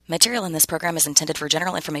Material in this program is intended for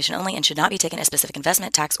general information only and should not be taken as specific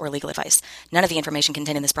investment, tax, or legal advice. None of the information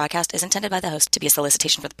contained in this broadcast is intended by the host to be a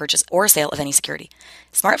solicitation for the purchase or sale of any security.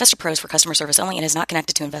 SmartVestor Pro is for customer service only and is not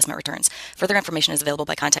connected to investment returns. Further information is available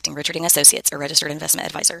by contacting Richard & Associates, a registered investment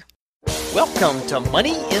advisor. Welcome to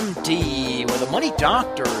Money MD, where the money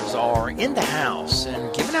doctors are in the house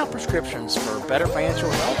and giving out prescriptions for better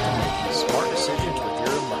financial health and making smart decisions with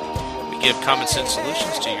your money. We give common sense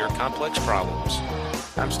solutions to your complex problems.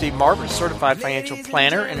 I'm Steve Marver, certified financial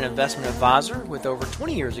planner and an investment advisor with over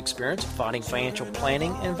 20 years experience providing financial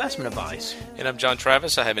planning and investment advice. And I'm John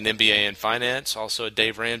Travis. I have an MBA in finance, also a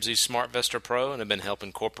Dave Ramsey SmartVestor Pro, and I've been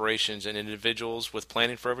helping corporations and individuals with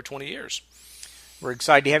planning for over 20 years. We're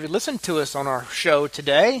excited to have you listen to us on our show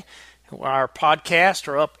today. Our podcasts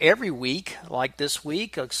are up every week, like this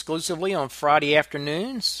week, exclusively on Friday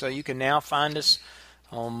afternoons. So you can now find us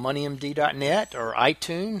on moneymd.net or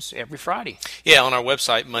iTunes every Friday. Yeah, on our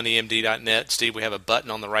website, moneymd.net, Steve, we have a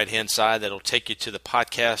button on the right-hand side that'll take you to the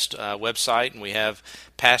podcast website, and we have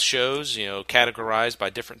past shows, categorized by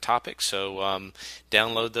different topics. So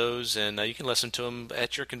download those, and you can listen to them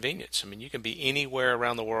at your convenience. I mean, you can be anywhere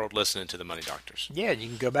around the world listening to the Money Doctors. Yeah, you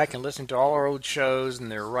can go back and listen to all our old shows,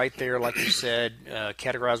 and they're right there, like you said,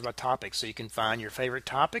 categorized by topic. So you can find your favorite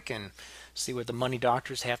topic and see what the Money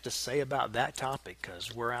Doctors have to say about that topic,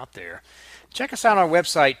 because we're out there. Check us out on our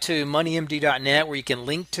website, too, moneymd.net, where you can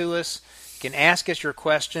link to us. You can ask us your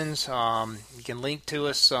questions. You can link to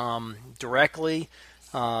us directly.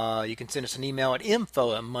 You can send us an email at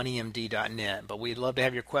info@moneymd.net. But we'd love to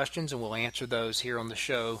have your questions, and we'll answer those here on the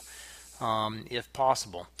show if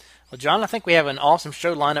possible. Well, John, I think we have an awesome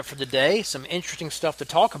show lined up for today. Some interesting stuff to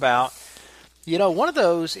talk about. One of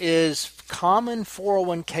those is common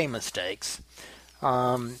 401k mistakes.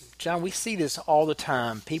 John, we see this all the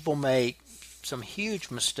time. People make some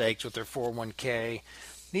huge mistakes with their 401k.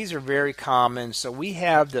 These are very common. So we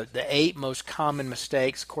have the 8 most common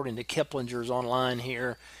mistakes according to Kiplinger's online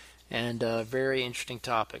here. And a very interesting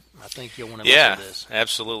topic. I think you'll want to listen to this. Yeah,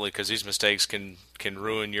 absolutely, because these mistakes can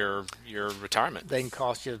ruin your retirement. They can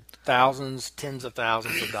cost you thousands, tens of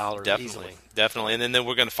thousands of dollars easily. Definitely. And then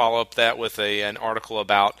we're going to follow up that with an article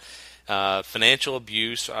about financial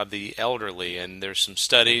abuse of the elderly. And there's some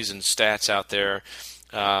studies and stats out there.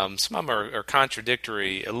 Some of them are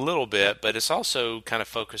contradictory a little bit, but it's also kind of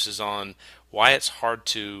focuses on why it's hard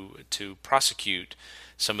to prosecute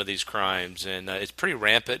some of these crimes, and it's pretty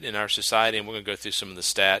rampant in our society, and we're going to go through some of the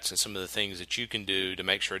stats and some of the things that you can do to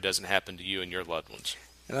make sure it doesn't happen to you and your loved ones.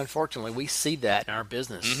 And unfortunately, we see that in our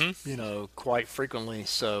business, quite frequently,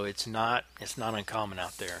 so it's not uncommon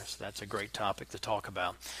out there. So that's a great topic to talk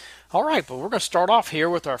about. All right, but we're going to start off here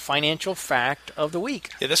with our financial fact of the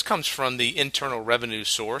week. Yeah, this comes from the Internal Revenue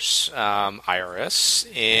Source, IRS,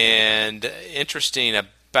 and interesting,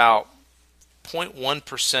 about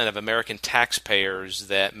 0.1% of American taxpayers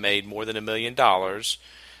that made more than $1 million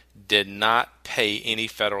did not pay any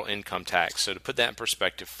federal income tax. So to put that in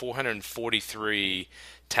perspective, 443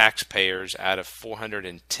 taxpayers out of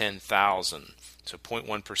 410,000. So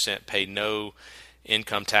 0.1% paid no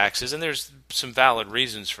income taxes, and there's some valid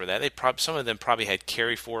reasons for that. Some of them probably had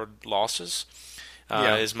carry forward losses,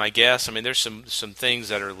 is my guess. I mean, there's some things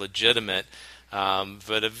that are legitimate.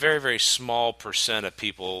 But a very, very small percent of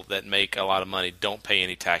people that make a lot of money don't pay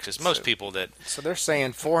any taxes. Most people that... So they're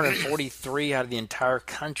saying 443 out of the entire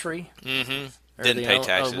country didn't pay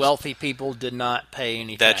taxes. Wealthy people did not pay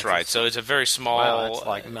any taxes. That's right. So it's a very small... Wow, that's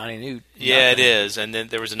like minute. Yeah, it is. And then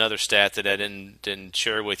there was another stat that I didn't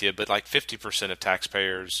share with you, but like 50% of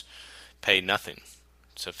taxpayers pay nothing.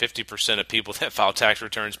 So 50% of people that file tax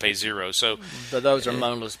returns pay zero. So, but those are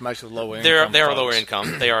mostly lower income. They are lower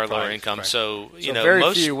income. They are lower income. Right. So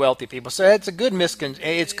very few wealthy people. So it's a good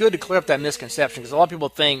it's good to clear up that misconception, because a lot of people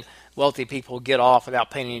think wealthy people get off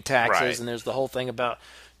without paying any taxes, right. And there's the whole thing about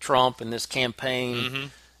Trump and this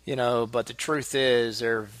campaign. But the truth is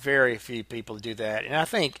there are very few people that do that, and I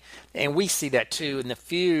think, and we see that too. And the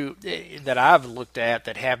few that I've looked at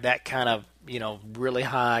that have that kind of really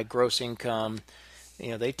high gross income.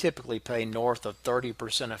 They typically pay north of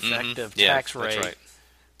 30% effective tax rate, that's right,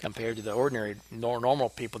 compared to the ordinary normal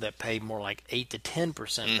people that pay more like 8 to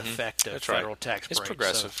 10% effective federal tax rate. It's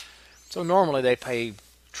progressive. So normally they pay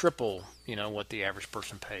triple, what the average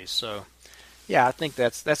person pays. So, yeah, I think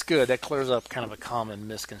that's good. That clears up kind of a common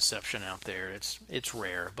misconception out there. It's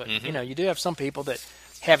rare, but you do have some people that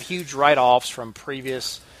have huge write-offs from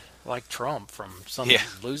previous. Like Trump, from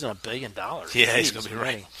losing $1 billion. Yeah, he's going to be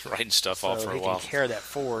writing stuff off for a while. He can carry that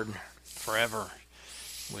forward forever,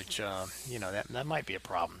 which, that might be a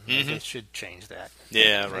problem. They should change that.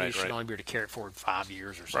 Yeah, Maybe right. You should only be able to carry it forward 5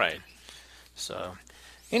 years or something. Right. So,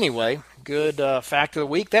 Anyway, good fact of the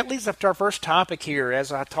week. That leads up to our first topic here,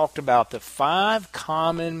 as I talked about the 5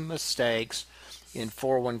 common mistakes in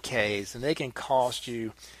 401ks, and they can cost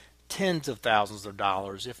you tens of thousands of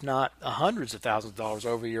dollars, if not hundreds of thousands of dollars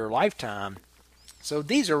over your lifetime. So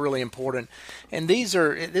these are really important, and this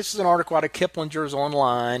is an article out of Kiplinger's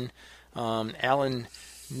online. Alan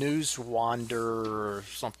Newswander or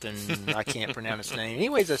something, I can't pronounce his name.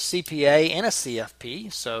 Anyways, a CPA and a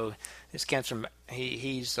CFP. So this comes from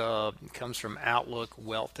comes from Outlook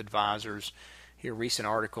Wealth Advisors. Here, recent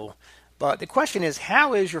article. But the question is,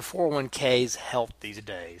 how is your 401k's health these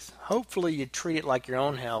days? Hopefully you treat it like your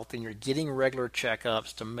own health and you're getting regular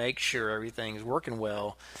checkups to make sure everything's working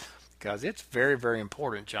well, because it's very, very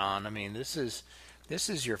important, John. I mean, this is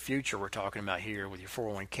your future we're talking about here with your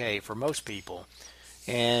 401k for most people.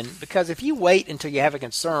 And because if you wait until you have a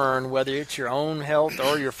concern, whether it's your own health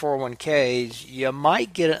or your 401ks, you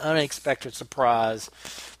might get an unexpected surprise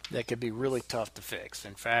that could be really tough to fix.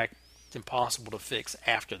 In fact, it's impossible to fix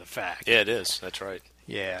after the fact. Yeah, it is. That's right.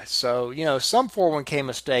 Yeah. So, some 401k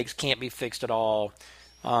mistakes can't be fixed at all.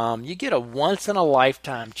 You get a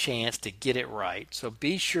once-in-a-lifetime chance to get it right. So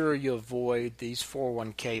be sure you avoid these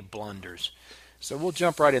 401k blunders. So we'll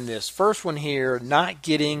jump right in this. First one here, not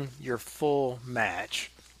getting your full match.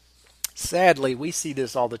 Sadly, we see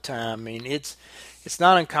this all the time. I mean, it's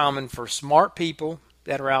not uncommon for smart people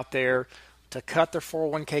that are out there to cut their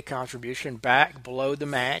 401k contribution back below the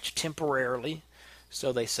match temporarily,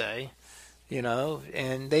 so they say,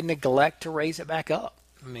 and they neglect to raise it back up.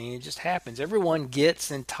 I mean, it just happens. Everyone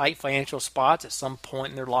gets in tight financial spots at some point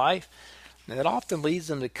in their life, and that often leads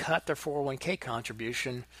them to cut their 401k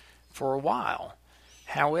contribution for a while.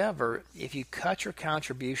 However, if you cut your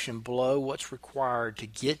contribution below what's required to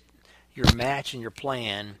get your match in your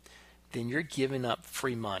plan, then you're giving up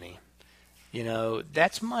free money.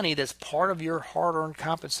 That's money that's part of your hard-earned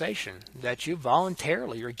compensation that you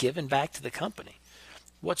voluntarily are giving back to the company.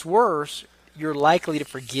 What's worse, you're likely to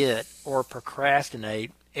forget or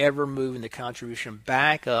procrastinate ever moving the contribution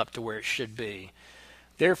back up to where it should be.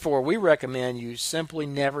 Therefore, we recommend you simply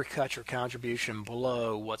never cut your contribution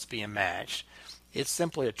below what's being matched. It's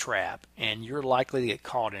simply a trap, and you're likely to get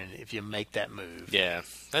caught in it if you make that move. Yeah,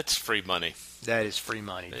 that's free money. That is free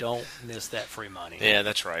money. Don't miss that free money. Yeah,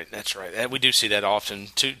 that's right. That's right. We do see that often,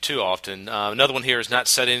 too often. Another one here is not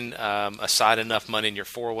setting aside enough money in your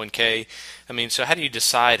 401k. I mean, so how do you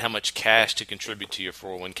decide how much cash to contribute to your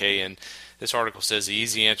 401k? And this article says the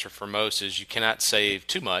easy answer for most is you cannot save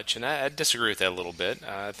too much, and I disagree with that a little bit.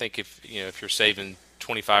 I think if you're saving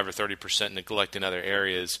 25 or 30%, neglecting other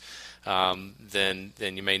areas, then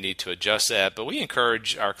you may need to adjust that. But we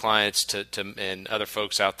encourage our clients to and other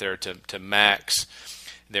folks out there to max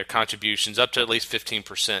their contributions up to at least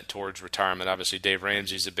 15% towards retirement. Obviously, Dave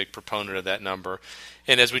Ramsey is a big proponent of that number.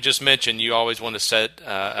 And as we just mentioned, you always want to set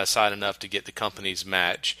aside enough to get the company's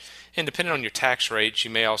match. And depending on your tax rates, you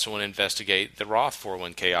may also want to investigate the Roth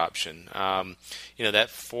 401k option. That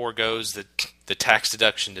foregoes the tax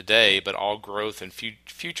deduction today, but all growth and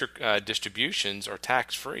future distributions are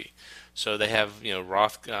tax-free. So they have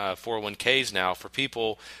Roth 401ks now for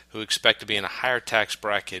people who expect to be in a higher tax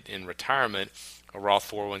bracket in retirement. A Roth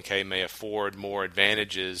 401k may afford more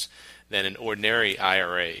advantages than an ordinary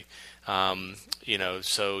IRA.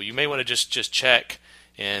 So you may want to just check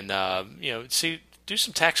and do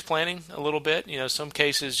some tax planning a little bit. Some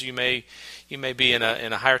cases you may be in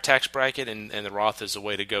a higher tax bracket, and the Roth is a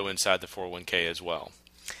way to go inside the 401k as well.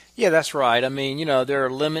 Yeah, that's right. I mean, there are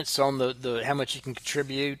limits on the how much you can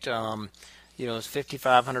contribute. It's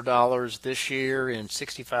 $5,500 this year and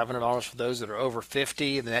 $6,500 for those that are over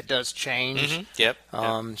 50, and that does change. Mm-hmm. Yep.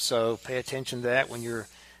 So pay attention to that when you're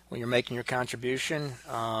making your contribution.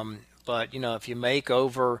 But if you make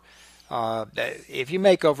over about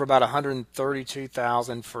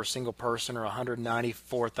 $132,000 for a single person or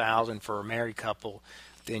 $194,000 for a married couple,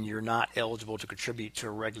 then you're not eligible to contribute to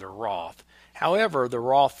a regular Roth. However, the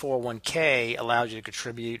Roth 401k allows you to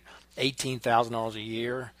contribute $18,000 a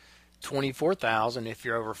year, $24,000 if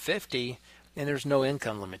you're over 50, and there's no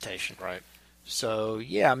income limitation. Right. So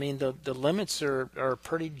yeah, I mean the limits are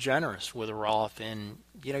pretty generous with a Roth, and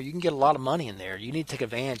you can get a lot of money in there. You need to take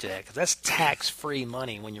advantage of that because that's tax-free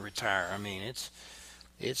money when you retire. I mean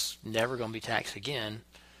it's never going to be taxed again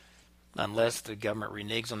unless the government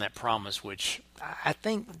reneges on that promise, which I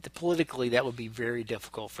think politically that would be very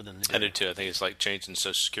difficult for them to do. I do too. I think it's like changing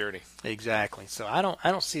Social Security. Exactly. So I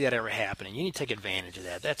don't see that ever happening. You need to take advantage of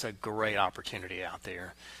that. That's a great opportunity out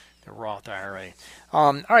there, the Roth IRA.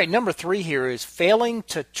 All right, number 3 here is failing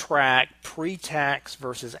to track pre-tax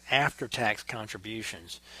versus after-tax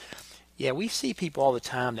contributions. Yeah, we see people all the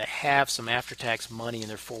time that have some after-tax money in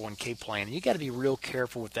their 401k plan. You got to be real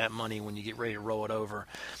careful with that money when you get ready to roll it over.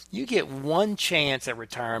 You get one chance at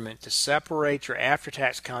retirement to separate your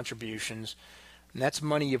after-tax contributions, and that's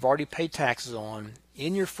money you've already paid taxes on,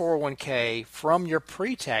 in your 401k from your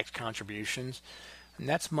pre-tax contributions, and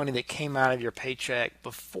that's money that came out of your paycheck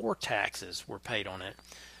before taxes were paid on it.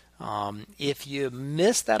 If you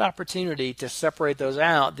miss that opportunity to separate those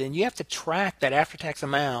out, then you have to track that after-tax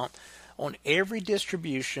amount on every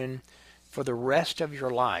distribution for the rest of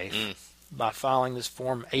your life by filing this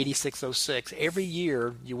Form 8606. Every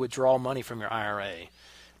year you withdraw money from your IRA.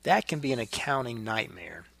 That can be an accounting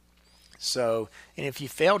nightmare. So, and if you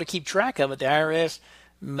fail to keep track of it, the IRS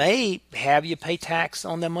may have you pay tax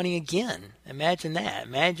on that money again. Imagine that.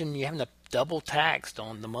 Imagine you having to double taxed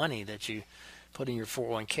on the money that you put in your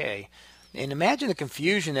 401k. And imagine the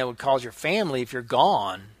confusion that would cause your family if you're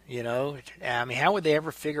gone. You know, I mean, how would they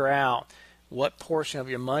ever figure out what portion of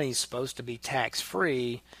your money is supposed to be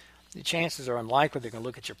tax-free? The chances are unlikely they're going to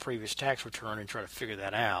look at your previous tax return and try to figure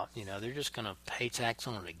that out. You know, they're just going to pay tax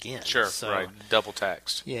on it again. Sure, so, right. Double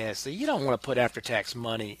taxed. Yeah, so you don't want to put after-tax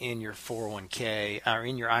money in your 401k or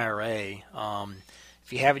in your IRA.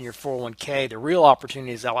 If you have it in your 401k, the real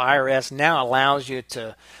opportunity is the IRS now allows you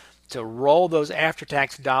to roll those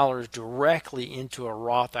after-tax dollars directly into a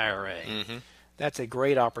Roth IRA. Mm-hmm. That's a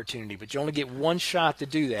great opportunity, but you only get one shot to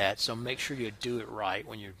do that, so make sure you do it right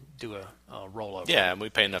when you do a rollover. Yeah, and we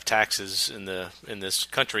pay enough taxes in this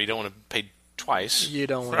country. You don't want to pay twice. You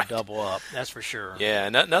don't want to double up, that's for sure. Yeah,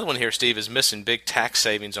 another one here, Steve, is missing big tax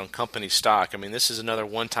savings on company stock. I mean, this is another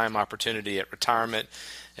one-time opportunity at retirement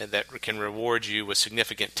that can reward you with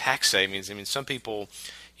significant tax savings. I mean, some people,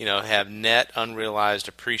 have net unrealized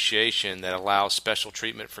appreciation that allows special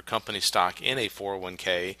treatment for company stock in a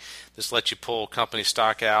 401k. This lets you pull company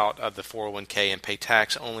stock out of the 401k and pay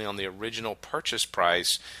tax only on the original purchase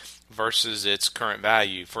price versus its current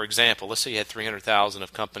value. For example, let's say you had $300,000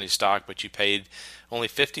 of company stock, but you paid only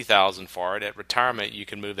 $50,000 for it. At retirement, you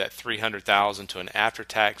can move that $300,000 to an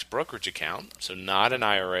after-tax brokerage account, so not an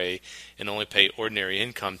IRA, and only pay ordinary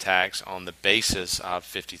income tax on the basis of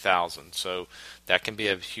 $50,000. So that can be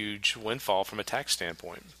a huge windfall from a tax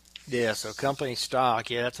standpoint. Yeah, so company stock,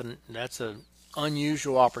 that's an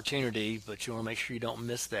unusual opportunity, but you want to make sure you don't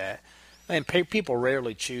miss that. And people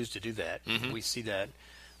rarely choose to do that. Mm-hmm. We see that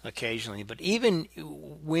occasionally, but even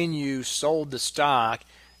when you sold the stock,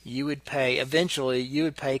 you would pay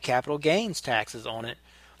capital gains taxes on it,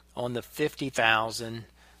 on the $50,000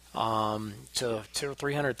 to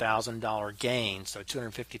 $300,000 gain, so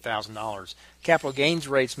 $250,000. Capital gains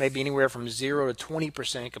rates may be anywhere from 0 to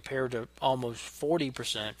 20% compared to almost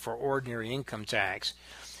 40% for ordinary income tax,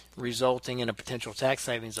 resulting in a potential tax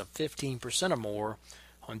savings of 15% or more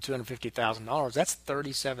on $250,000. That's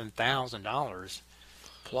 $37,000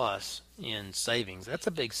 plus in savings. That's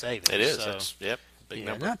a big savings. It is. So, big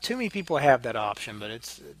number. Not too many people have that option, but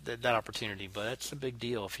it's that opportunity. But it's a big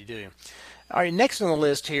deal if you do. All right, next on the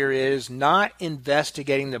list here is not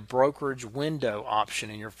investigating the brokerage window option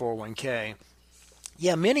in your 401k.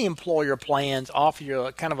 Yeah, many employer plans offer you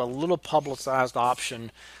a kind of a little publicized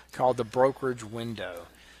option called the brokerage window.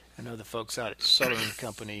 I know the folks out at Southern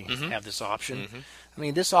Company have this option. Mm-hmm. I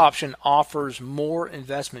mean, this option offers more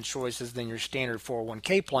investment choices than your standard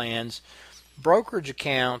 401k plans. Brokerage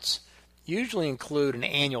accounts usually include an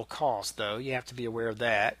annual cost, though. You have to be aware of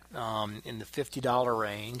that, in the $50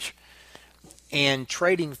 range. And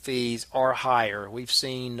trading fees are higher. We've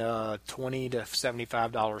seen $20 to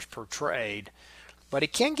 $75 per trade. But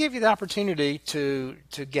it can give you the opportunity to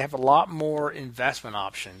have a lot more investment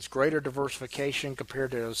options, greater diversification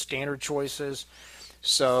compared to those standard choices.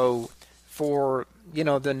 So for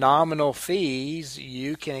the nominal fees,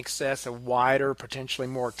 you can access a wider, potentially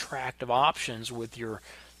more attractive options with your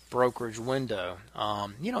brokerage window.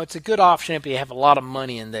 It's a good option if you have a lot of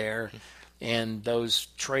money in there and those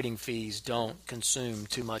trading fees don't consume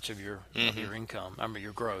too much of your income,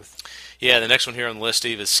 your growth. Yeah, the next one here on the list,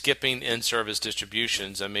 Steve, is skipping in-service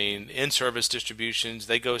distributions. I mean, in-service distributions,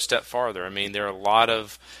 they go a step farther. I mean, there are a lot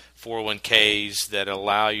of 401ks that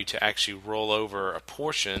allow you to actually roll over a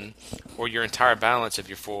portion or your entire balance of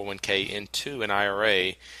your 401k into an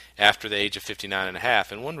IRA after the age of 59 and a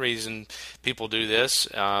half. And one reason people do this,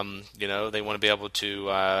 they want to be able to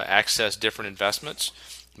access different investments.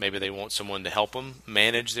 Maybe they want someone to help them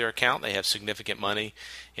manage their account. They have significant money,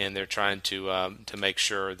 and they're trying to make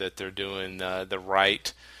sure that they're doing the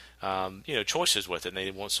right choices with it. And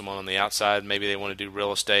they want someone on the outside. Maybe they want to do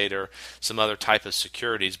real estate or some other type of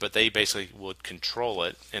securities, but they basically would control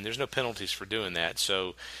it. And there's no penalties for doing that.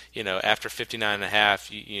 So, after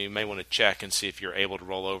 59.5, you may want to check and see if you're able to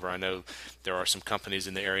roll over. I know there are some companies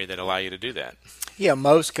in the area that allow you to do that. Yeah,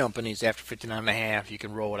 most companies after 59.5, you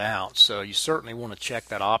can roll it out. So you certainly want to check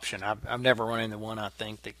that option. I've never run into one, I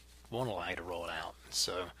think, that won't allow you to roll it out.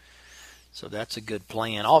 So that's a good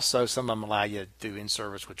plan. Also, some of them allow you to do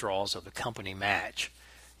in-service withdrawals of the company match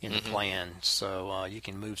in the plan. So you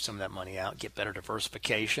can move some of that money out, get better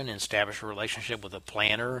diversification, and establish a relationship with a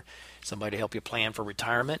planner, somebody to help you plan for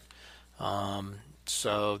retirement.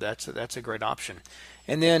 So that's a great option.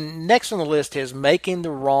 And then next on the list is making the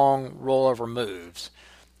wrong rollover moves.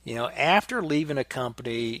 After leaving a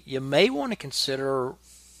company, you may want to consider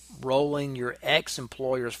rolling your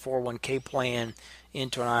ex-employer's 401k plan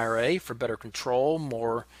into an IRA for better control,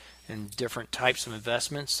 more and different types of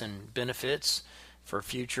investments and benefits for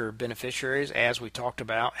future beneficiaries, as we talked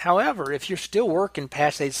about. However, if you're still working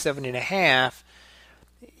past age 70.5,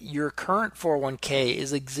 your current 401k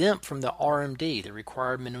is exempt from the RMD, the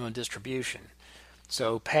required minimum distribution.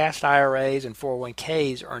 So past IRAs and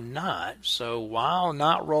 401ks are not. So while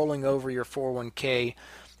not rolling over your 401k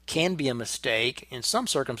can be a mistake, in some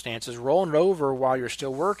circumstances, rolling it over while you're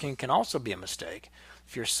still working can also be a mistake.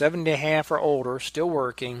 If you're 70.5 or older, still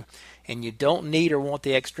working, and you don't need or want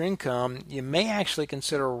the extra income, you may actually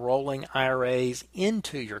consider rolling IRAs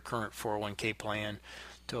into your current 401k plan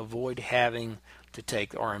to avoid having to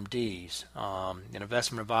take RMDs. An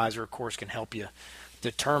investment advisor, of course, can help you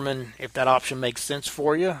determine if that option makes sense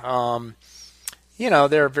for you.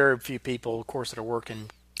 There are very few people, of course, that are working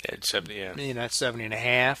at 70, at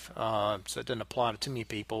 70.5, so it doesn't apply to too many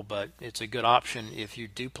people, but it's a good option if you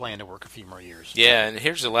do plan to work a few more years. Yeah, and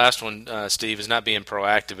here's the last one, Steve, is not being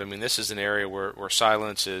proactive. I mean, this is an area where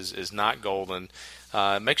silence is not golden.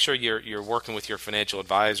 Make sure you're working with your financial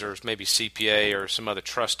advisors, maybe CPA or some other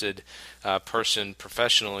trusted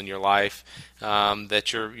professional in your life,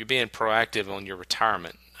 that you're being proactive on your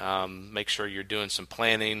retirement. Make sure you're doing some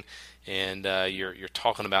planning, and you're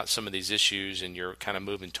talking about some of these issues, and you're kind of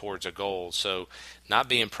moving towards a goal. So not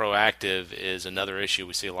being proactive is another issue.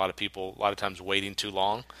 We see a lot of people, a lot of times, waiting too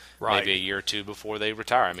long, maybe a year or two before they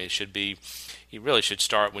retire. I mean, you really should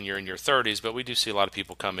start when you're in your 30s, but we do see a lot of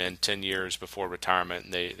people come in 10 years before retirement,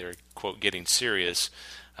 and they're, quote, getting serious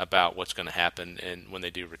about what's going to happen and when they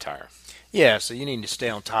do retire. Yeah, so you need to stay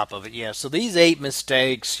on top of it. Yeah, so these 8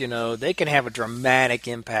 mistakes, they can have a dramatic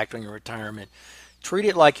impact on your retirement. Treat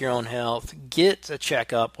it like your own health. Get a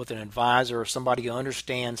checkup with an advisor or somebody who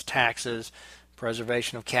understands taxes,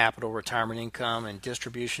 preservation of capital, retirement income, and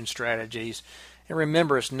distribution strategies. And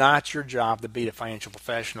remember, it's not your job to be a financial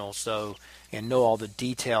professional and know all the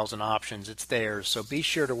details and options. It's theirs. So be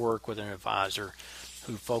sure to work with an advisor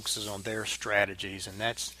who focuses on their strategies. And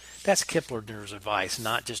that's Kipler's advice,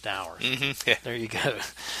 not just ours. Mm-hmm. Yeah. There you go.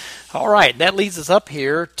 All right, that leads us up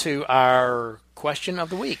here to our question of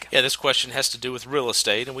the week. Yeah, this question has to do with real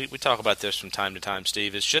estate, and we talk about this from time to time,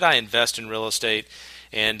 Steve, is should I invest in real estate?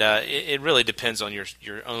 And it really depends on your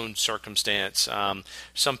own circumstance.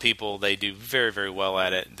 Some people, they do very, very well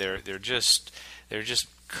at it. They're just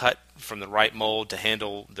cut from the right mold to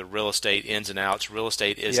handle the real estate ins and outs. Real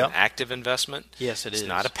estate is an active investment. Yes, it is. It's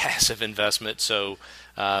not a passive investment. So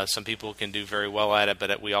some people can do very well at it,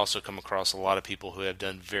 but we also come across a lot of people who have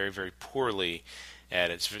done very, very poorly at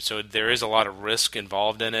it. So there is a lot of risk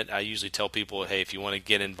involved in it. I usually tell people, hey, if you want to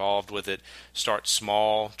get involved with it, start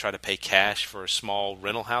small. Try to pay cash for a small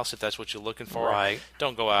rental house if that's what you're looking for. Right.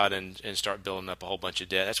 Don't go out and start building up a whole bunch of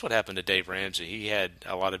debt. That's what happened to Dave Ramsey. He had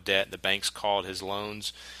a lot of debt. The banks called his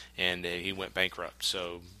loans, and he went bankrupt.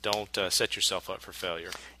 So don't set yourself up for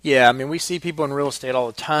failure. Yeah, I mean, we see people in real estate all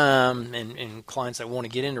the time, and clients that want to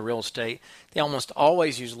get into real estate, they almost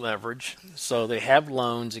always use leverage, so they have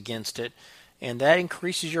loans against it, and that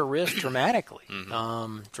increases your risk dramatically.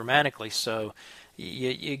 Dramatically. So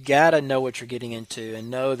you got to know what you're getting into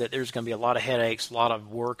and know that there's going to be a lot of headaches, a lot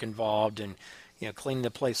of work involved, and cleaning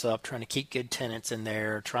the place up, trying to keep good tenants in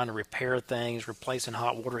there, trying to repair things, replacing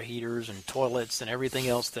hot water heaters and toilets and everything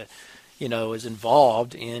else that is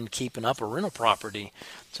involved in keeping up a rental property.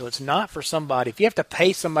 So it's not for somebody. If you have to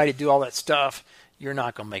pay somebody to do all that stuff, you're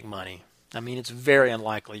not going to make money. I mean, it's very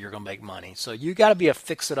unlikely you're going to make money. So you got to be a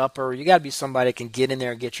fix-it-upper. You got to be somebody that can get in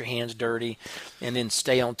there and get your hands dirty, and then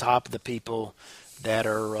stay on top of the people that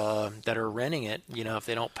are renting it. If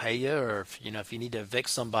they don't pay you, or if you need to evict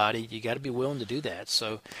somebody, you got to be willing to do that.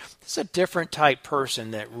 So it's a different type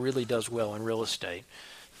person that really does well in real estate,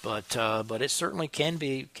 but it certainly can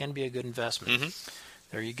be a good investment.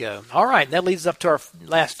 There you go. All right, that leads up to our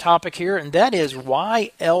last topic here, and that is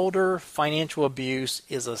why elder financial abuse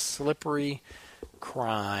is a slippery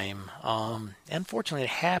crime. Unfortunately, it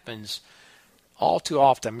happens all too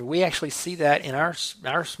often. I mean, we actually see that in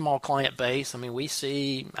our small client base. I mean, we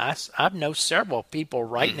see I know several people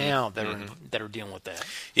right now that are dealing with that.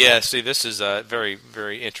 Yeah, see, this is a very,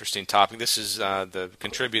 very interesting topic. This is the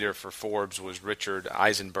contributor for Forbes was Richard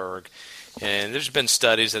Eisenberg. And there's been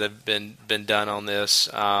studies that have been done on this.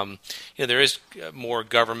 There is more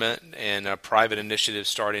government and private initiatives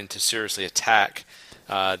starting to seriously attack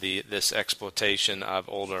this exploitation of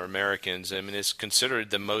older Americans. I mean, it's considered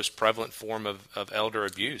the most prevalent form of elder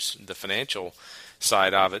abuse, the financial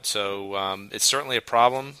side of it. So it's certainly a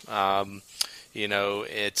problem.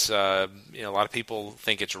 It's a lot of people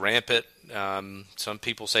think it's rampant. Some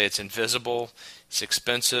people say it's invisible. It's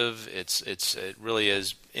expensive. It really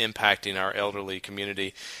is impacting our elderly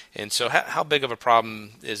community. And so how big of a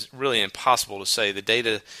problem is really impossible to say. The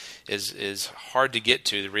data is hard to get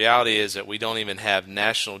to. The reality is that we don't even have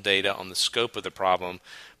national data on the scope of the problem.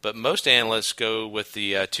 But most analysts go with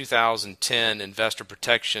the 2010 Investor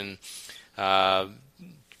Protection Elder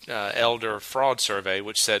Fraud Survey,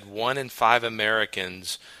 which said 1 in 5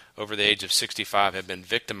 Americans over the age of 65 have been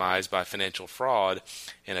victimized by financial fraud.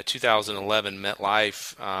 And a 2011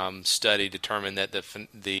 MetLife study determined that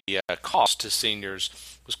the cost to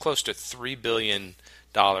seniors was close to $3 billion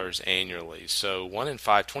annually. So 1 in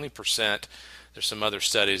 5, 20%. There's some other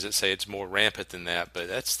studies that say it's more rampant than that, but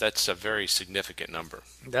that's a very significant number.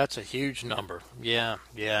 That's a huge number. Yeah.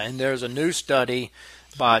 And there's a new study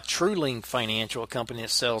by TrueLink Financial, a company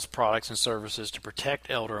that sells products and services to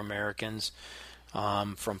protect elder Americans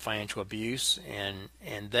from financial abuse, and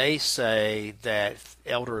they say that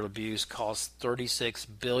elder abuse costs $36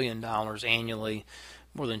 billion annually,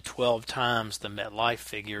 more than 12 times the MetLife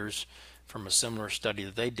figures from a similar study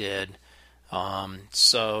that they did.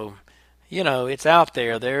 So, it's out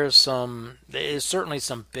there. There is certainly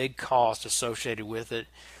some big cost associated with it.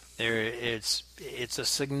 It's a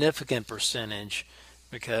significant percentage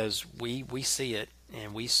because we see it.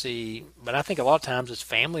 And but I think a lot of times it's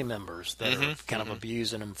family members that are kind of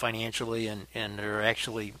abusing them financially, and they're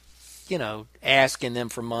actually, asking them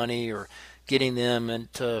for money or getting them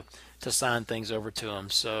to sign things over to them.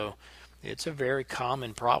 So it's a very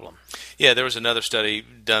common problem. Yeah, there was another study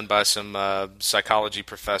done by some psychology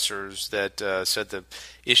professors that said the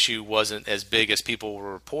issue wasn't as big as people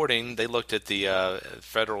were reporting. They looked at the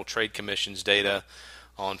Federal Trade Commission's data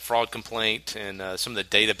on fraud complaint and some of the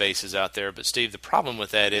databases out there. But Steve, the problem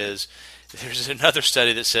with that is there's another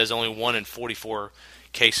study that says only 1 in 44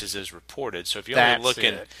 cases is reported. So if you're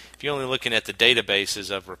only looking at the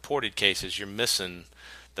databases of reported cases, you're missing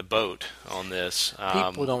the boat on this.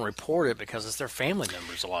 People don't report it because it's their family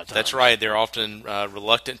members a lot of times. That's right. They're often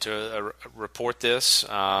reluctant to report this.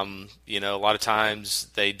 A lot of times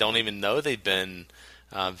they don't even know they've been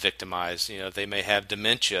victimized. They may have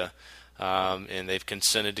dementia. And they've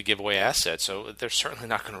consented to give away assets. So they're certainly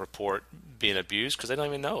not going to report being abused because they don't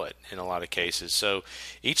even know it in a lot of cases. So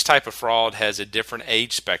each type of fraud has a different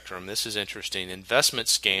age spectrum. This is interesting. Investment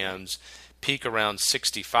scams peak around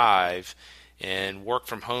 65, and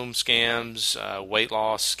work-from-home scams, weight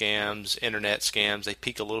loss scams, internet scams, they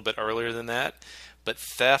peak a little bit earlier than that. But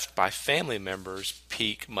theft by family members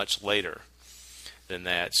peak much later than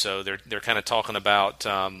that. So they're kind of talking about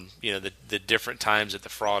the different times that the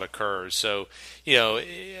fraud occurs. So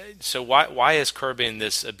why is curbing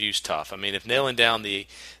this abuse tough? I mean, if nailing down the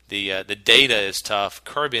data is tough,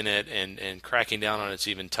 curbing it and cracking down on it's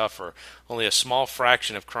even tougher. Only a small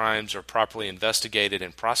fraction of crimes are properly investigated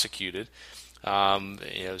and prosecuted.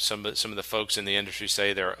 Some of the folks in the industry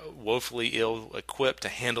say they're woefully ill-equipped to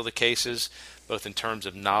handle the cases, both in terms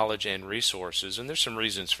of knowledge and resources, and there's some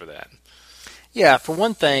reasons for that. Yeah, for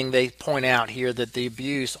one thing, they point out here that the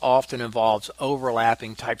abuse often involves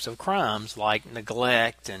overlapping types of crimes like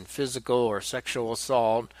neglect and physical or sexual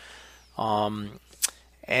assault.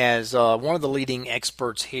 As one of the leading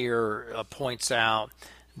experts here points out,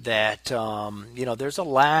 that there's a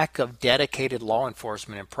lack of dedicated law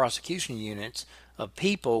enforcement and prosecution units of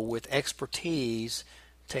people with expertise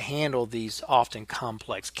to handle these often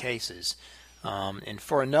complex cases. And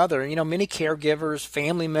for another, many caregivers,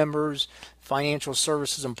 family members, financial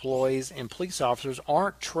services employees, and police officers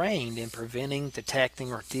aren't trained in preventing,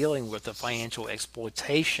 detecting, or dealing with the financial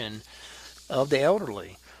exploitation of the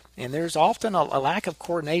elderly. And there's often a lack of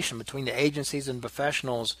coordination between the agencies and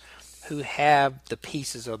professionals who have the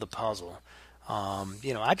pieces of the puzzle.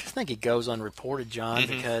 I just think it goes unreported, John,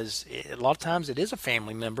 because a lot of times it is a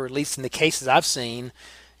family member, at least in the cases I've seen.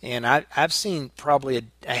 And I've seen probably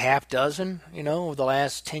a half dozen, over the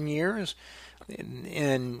last 10 years,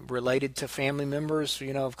 and related to family members,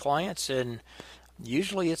 of clients, and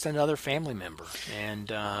usually it's another family member, and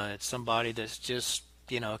it's somebody that's just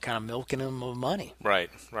kind of milking them of money. Right.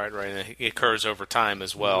 And it occurs over time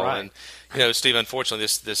as well. Right. And Steve, unfortunately,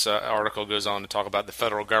 this article goes on to talk about the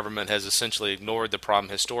federal government has essentially ignored the problem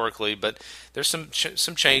historically, but there's some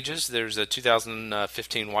changes. There's a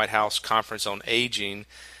 2015 White House Conference on Aging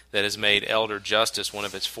that has made elder justice one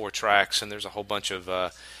of its 4 tracks, and there's a whole bunch of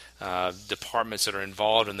departments that are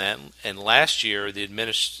involved in that. And last year, the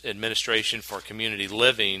Administration for Community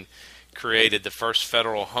Living created the first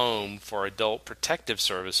federal home for adult protective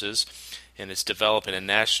services, and it's developing a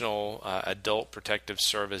national adult protective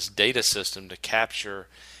service data system to capture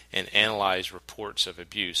and analyze reports of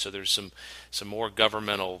abuse. So there's some more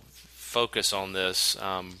governmental focus on this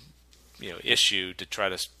issue to try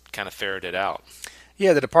to kind of ferret it out.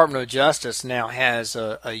 Yeah, the Department of Justice now has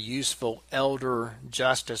a useful elder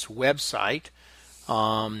justice website.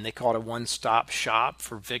 They call it a one-stop shop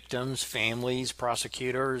for victims, families,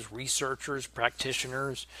 prosecutors, researchers,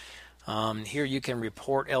 practitioners. Here you can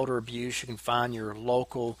report elder abuse. You can find your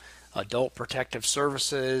local adult protective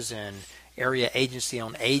services and area agency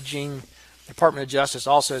on aging. The Department of Justice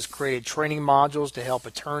also has created training modules to help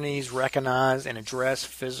attorneys recognize and address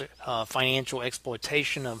financial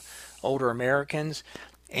exploitation of older Americans.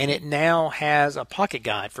 And it now has a pocket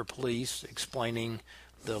guide for police explaining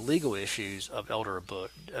the legal issues of elder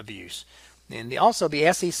abuse. And also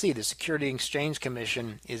the SEC, the Security and Exchange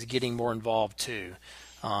Commission, is getting more involved too.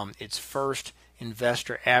 Its first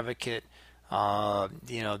investor advocate,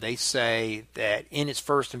 they say that in its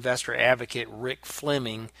first investor advocate, Rick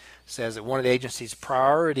Fleming, says that one of the agency's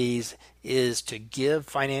priorities is to give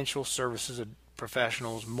financial services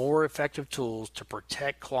professionals more effective tools to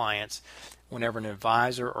protect clients whenever an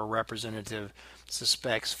advisor or representative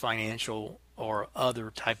suspects financial or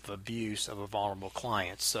other type of abuse of a vulnerable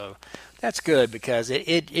client. So that's good because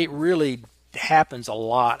it really happens a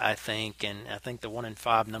lot, I think, and I think the 1 in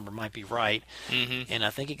 5 number might be right, and I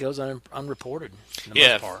think it goes unreported for the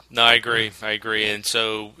most part. No, I agree. And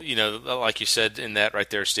so, like you said in that right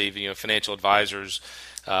there, Steve, financial advisors,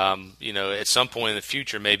 at some point in the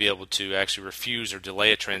future may be able to actually refuse or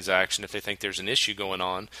delay a transaction if they think there's an issue going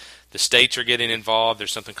on. The states are getting involved.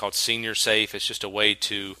 There's something called Senior Safe. It's just a way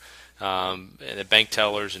to the bank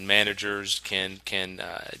tellers and managers can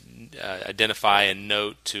identify and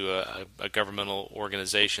note to a governmental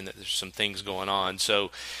organization that there's some things going on.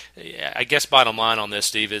 So I guess bottom line on this,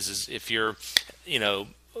 Steve, is if you're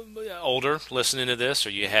older listening to this, or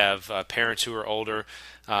you have parents who are older,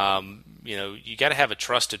 you got to have a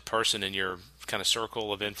trusted person in your kind of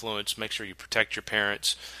circle of influence. Make sure you protect your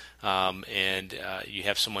parents. And you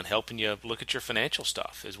have someone helping you look at your financial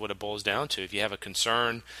stuff is what it boils down to. If you have a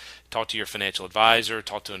concern, talk to your financial advisor,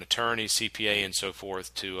 talk to an attorney, CPA, and so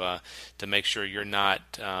forth to make sure you're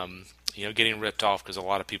not getting ripped off, because a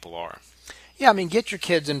lot of people are. Yeah, get your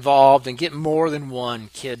kids involved and get more than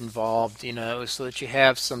one kid involved, so that you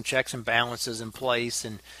have some checks and balances in place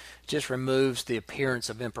and just removes the appearance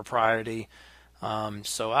of impropriety.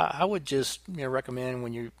 So I would just recommend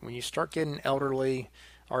when you start getting elderly,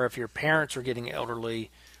 or if your parents are getting elderly,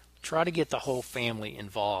 try to get the whole family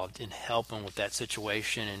involved in helping with that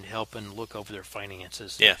situation and helping look over their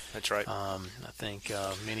finances. Yeah, that's right. I think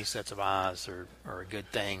many sets of eyes are a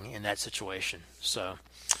good thing in that situation. So,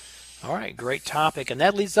 all right, great topic. And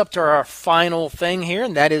that leads up to our final thing here,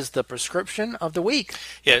 and that is the prescription of the week.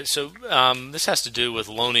 Yeah, so this has to do with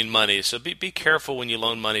loaning money. So be careful when you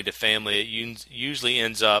loan money to family. It usually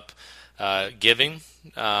ends up giving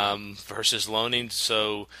versus loaning.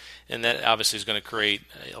 So, and that obviously is going to create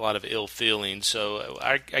a lot of ill feelings. So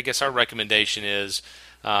I guess our recommendation is,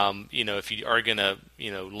 if you are going to,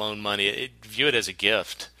 loan money, view it as a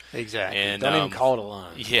gift. Exactly. And don't even call it a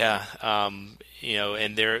loan. Yeah.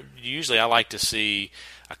 And there usually I like to see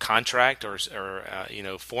a contract or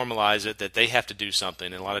formalize it that they have to do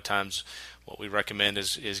something. And a lot of times what we recommend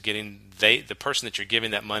is getting the person that you're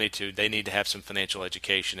giving that money to, they need to have some financial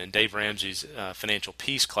education. And Dave Ramsey's Financial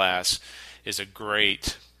Peace class is a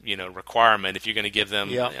great requirement. If you're going to give them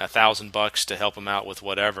 $1,000 to help them out with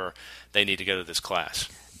whatever, they need to go to this class.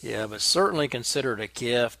 Yeah, but certainly consider it a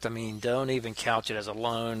gift. Don't even couch it as a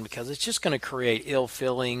loan, because it's just going to create ill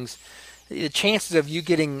feelings. The chances of you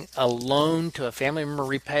getting a loan to a family member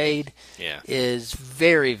repaid is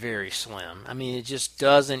very, very slim. It just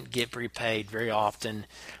doesn't get repaid very often,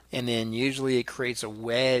 and then usually it creates a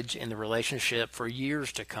wedge in the relationship for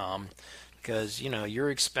years to come, because you're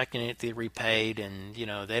expecting it to be repaid, and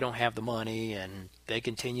they don't have the money, and they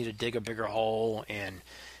continue to dig a bigger hole, and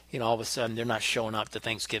all of a sudden they're not showing up to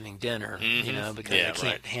Thanksgiving dinner, because they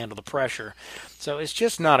can't handle the pressure. So it's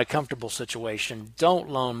just not a comfortable situation. Don't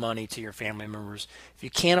loan money to your family members. If you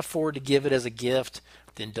can't afford to give it as a gift,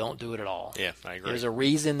 then don't do it at all. Yeah, I agree. There's a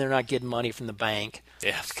reason they're not getting money from the bank.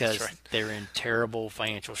 Yeah, because that's right. they're in terrible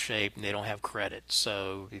financial shape and they don't have credit.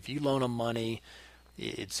 So if you loan them money,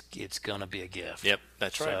 it's going to be a gift. Yep,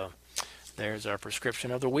 that's right. So there's our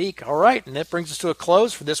prescription of the week. All right, and that brings us to a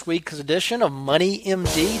close for this week's edition of Money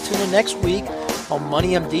MD. Tune in next week on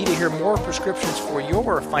Money MD to hear more prescriptions for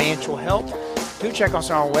your financial health. Do check us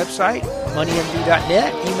on our website,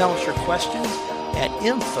 moneymd.net. Email us your questions at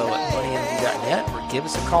info@moneymd.net or give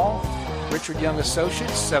us a call. Richard Young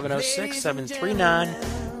Associates,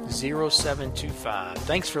 706-739-0725.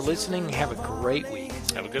 Thanks for listening. Have a great week.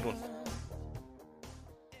 Have a good one.